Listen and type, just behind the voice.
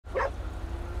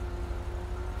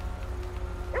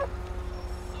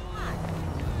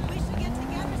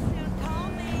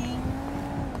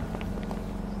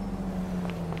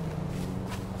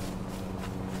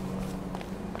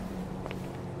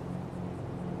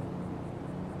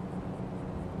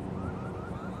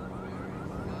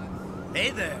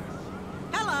Hey there.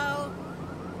 Hello.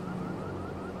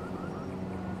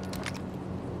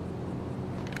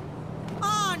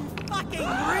 Unfucking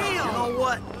real. You know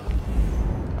what?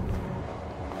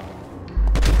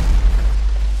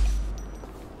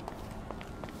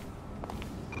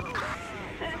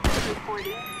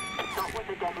 Assault with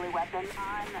a deadly weapon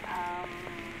on,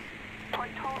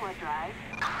 Portola Drive.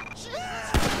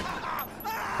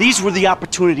 These were the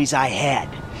opportunities I had.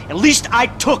 At least I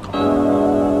took them.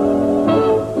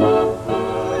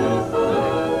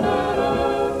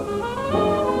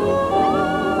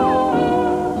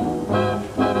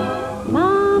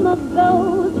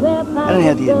 I didn't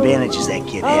have the advantages that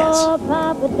kid has.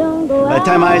 By the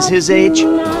time I was his age,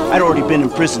 I'd already been in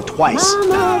prison twice.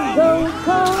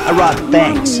 I robbed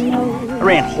banks. I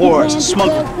ran whores and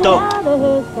smuggled dope.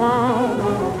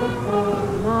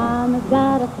 Mama's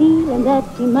got a feeling that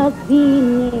she must be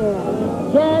near,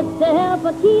 just to help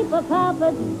her keep her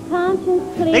papa's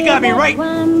conscience clear. They got me right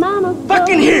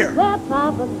fucking here.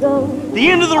 The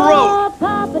end of the road.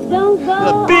 With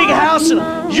a big house and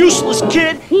a useless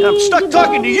kid, and I'm stuck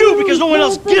talking to you because no one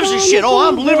else gives a shit. Oh,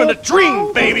 I'm living a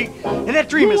dream, baby. And that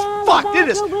dream is fucked. It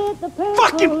is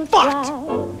fucking fucked.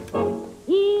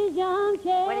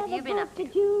 What have you been up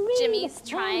to? Jimmy's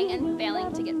trying and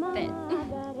failing to get fit.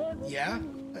 Yeah?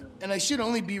 And I should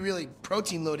only be really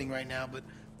protein loading right now, but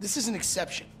this is an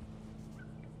exception.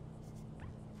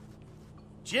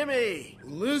 Jimmy!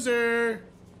 Loser!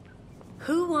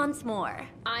 Who wants more?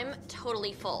 I'm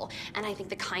totally full, and I think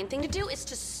the kind thing to do is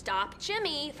to stop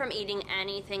Jimmy from eating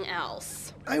anything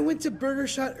else. I went to Burger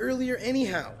Shot earlier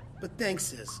anyhow, but thanks,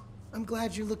 sis. I'm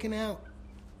glad you're looking out.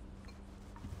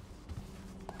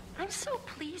 I'm so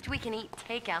pleased we can eat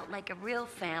takeout like a real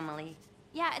family.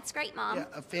 Yeah, it's great, Mom. Yeah,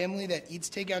 a family that eats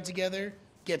takeout together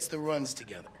gets the runs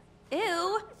together.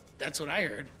 Ew. That's what I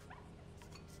heard.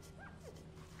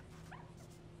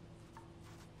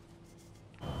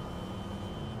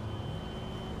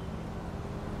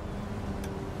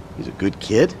 He's a good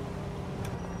kid?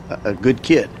 A good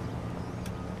kid.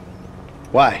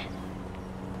 Why?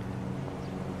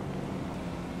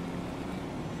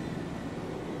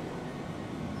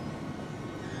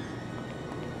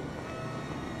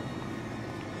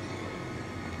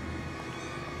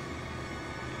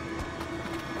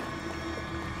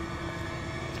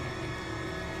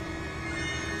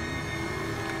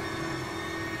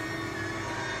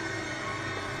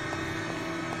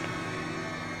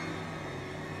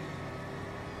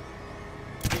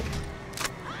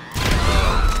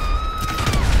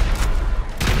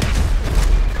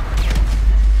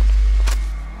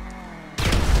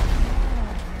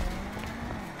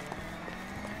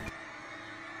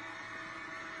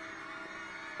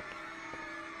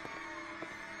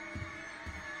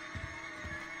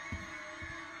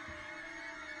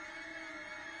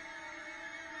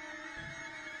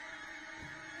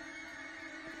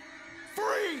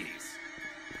 Freeze!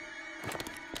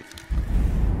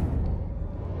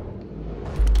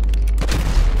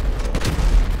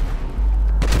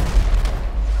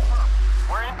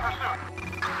 We're in pursuit.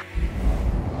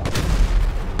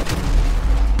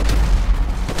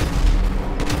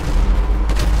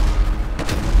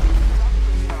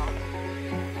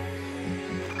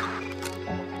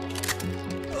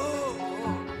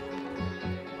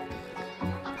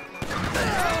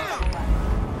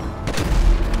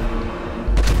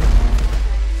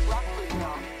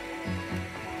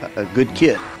 A good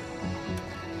kid.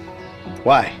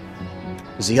 Why?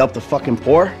 Does he help the fucking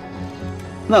poor?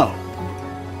 No.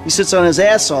 He sits on his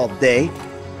ass all day,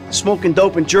 smoking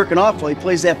dope and jerking off while he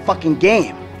plays that fucking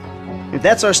game. If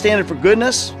that's our standard for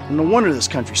goodness, then no wonder this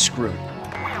country's screwed. We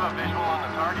have a visual on the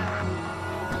target.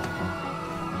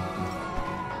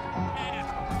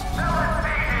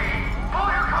 Pull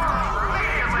your cars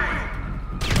immediately!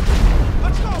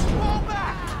 Let's go! Fall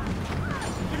back!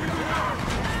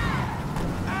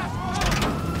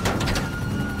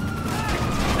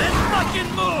 Then fucking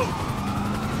move!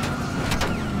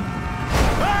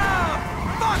 Ah!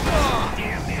 Fuck off!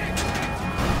 Damn it!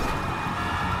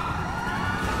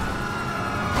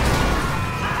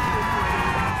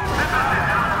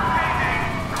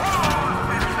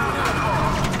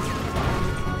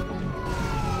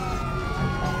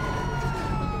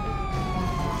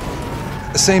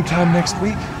 Same time next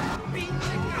week?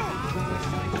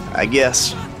 I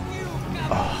guess.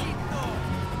 Oh.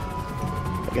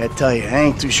 I gotta tell you, I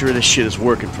ain't too sure this shit is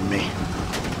working for me.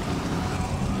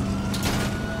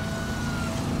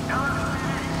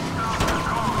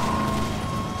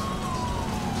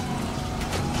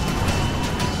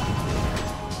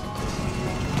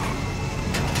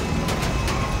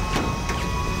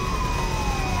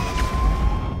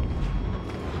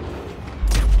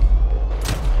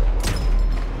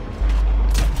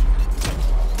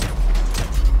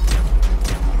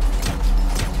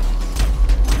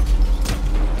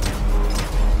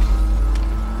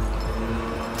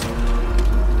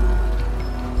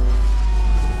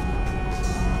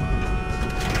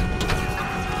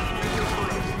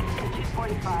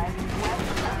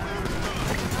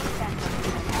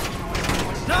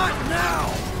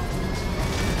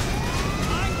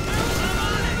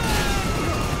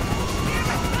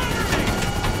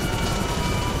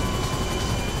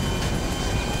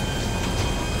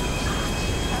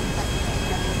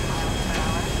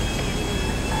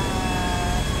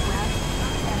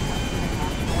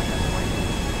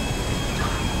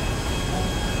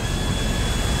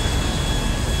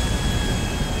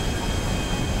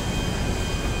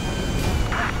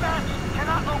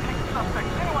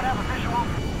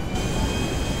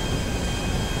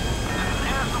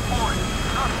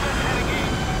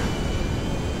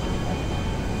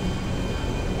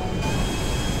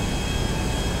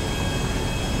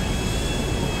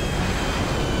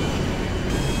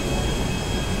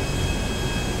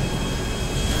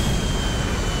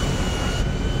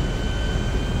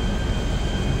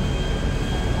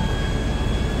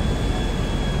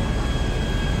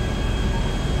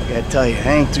 tell you,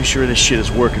 I ain't too sure this shit is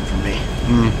working for me.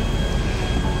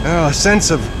 A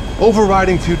sense of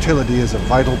overriding futility is a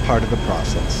vital part of the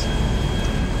process.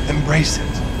 Embrace it.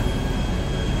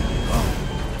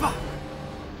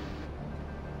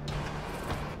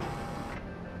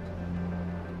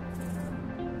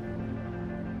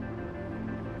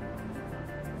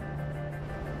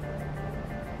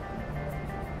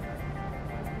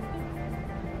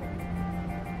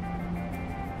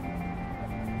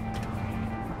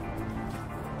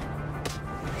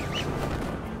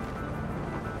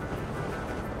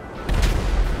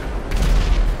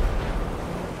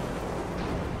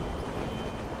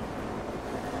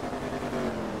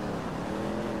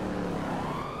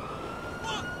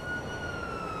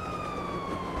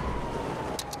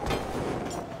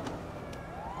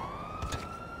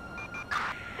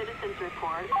 Citizens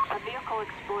report a vehicle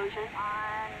explosion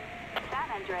on San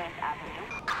Andreas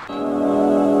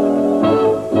Avenue.